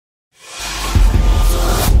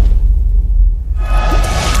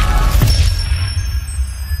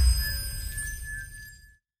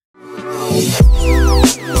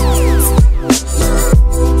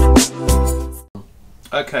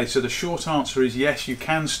Okay, so the short answer is yes, you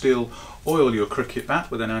can still oil your cricket bat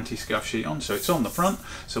with an anti-scuff sheet on. So it's on the front,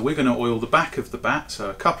 so we're going to oil the back of the bat, so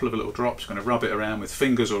a couple of little drops, going to rub it around with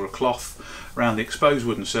fingers or a cloth around the exposed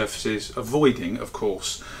wooden surfaces, avoiding of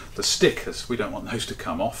course the stickers. We don't want those to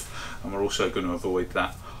come off, and we're also going to avoid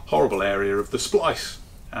that horrible area of the splice.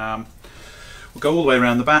 We'll go all the way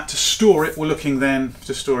around the bat. To store it, we're looking then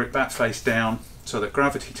to store it bat face down so that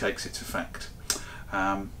gravity takes its effect.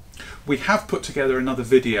 We have put together another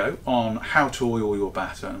video on how to oil your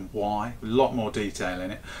bat and why, a lot more detail in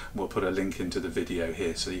it. We'll put a link into the video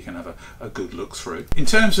here so you can have a good look through. In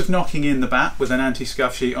terms of knocking in the bat with an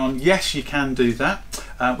anti-scuff sheet on, yes, you can do that.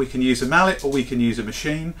 We can use a mallet or we can use a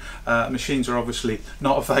machine. Machines are obviously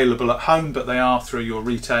not available at home, but they are through your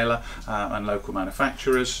retailer and local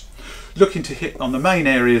manufacturers. Looking to hit on the main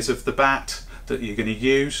areas of the bat that you're going to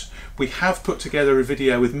use. We have put together a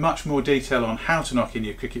video with much more detail on how to knock in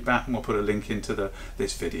your cricket bat, and we'll put a link into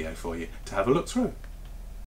this video for you to have a look through.